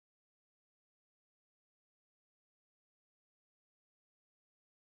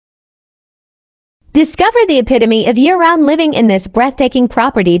Discover the epitome of year-round living in this breathtaking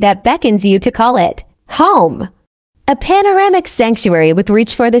property that beckons you to call it home. A panoramic sanctuary with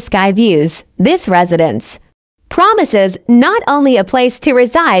reach-for-the-sky views, this residence promises not only a place to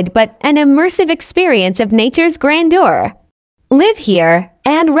reside but an immersive experience of nature's grandeur. Live here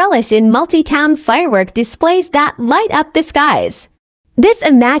and relish in multi-town firework displays that light up the skies. This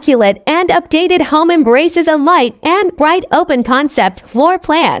immaculate and updated home embraces a light and bright open concept floor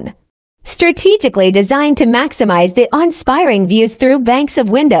plan, strategically designed to maximize the awe-inspiring views through banks of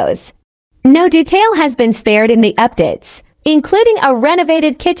windows. No detail has been spared in the updates, including a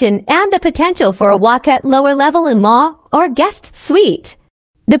renovated kitchen and the potential for a walk-out lower-level in-law or guest suite.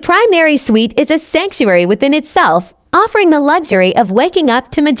 The primary suite is a sanctuary within itself, offering the luxury of waking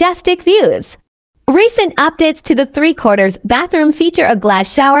up to majestic views. Recent updates to the three-quarters bathroom feature a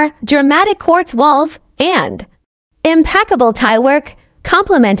glass shower, dramatic quartz walls, and impeccable tile work,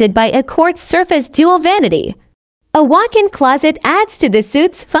 complemented by a quartz surface dual vanity. A walk-in closet adds to the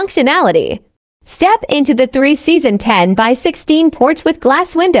suite's functionality. Step into the 3-season 10 by 16 porch with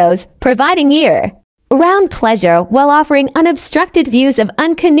glass windows, providing year-round pleasure while offering unobstructed views of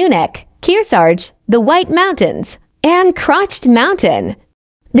Unkanunuk, Kearsarge, the White Mountains, and Crotched Mountain.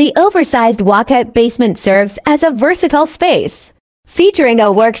 The oversized walkout basement serves as a versatile space, featuring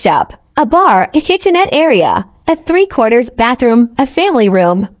a workshop, a bar, a kitchenette area, a three-quarters bathroom, a family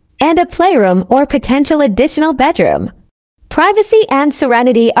room, and a playroom or potential additional bedroom. Privacy and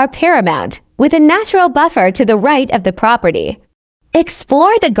serenity are paramount, with a natural buffer to the right of the property.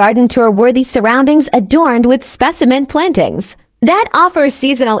 Explore the garden tour-worthy surroundings adorned with specimen plantings that offer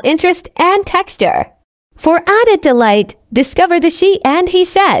seasonal interest and texture. For added delight, discover the she and he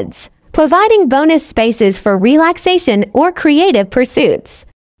sheds, providing bonus spaces for relaxation or creative pursuits.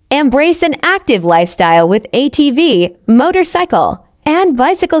 Embrace an active lifestyle with ATV, motorcycle, and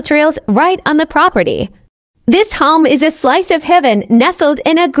bicycle trails right on the property. This home is a slice of heaven nestled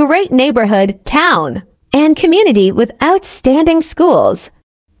in a great neighborhood, town, and community with outstanding schools.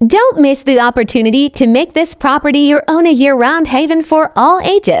 Don't miss the opportunity to make this property your own, a year-round haven for all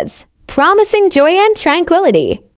ages, promising joy and tranquility.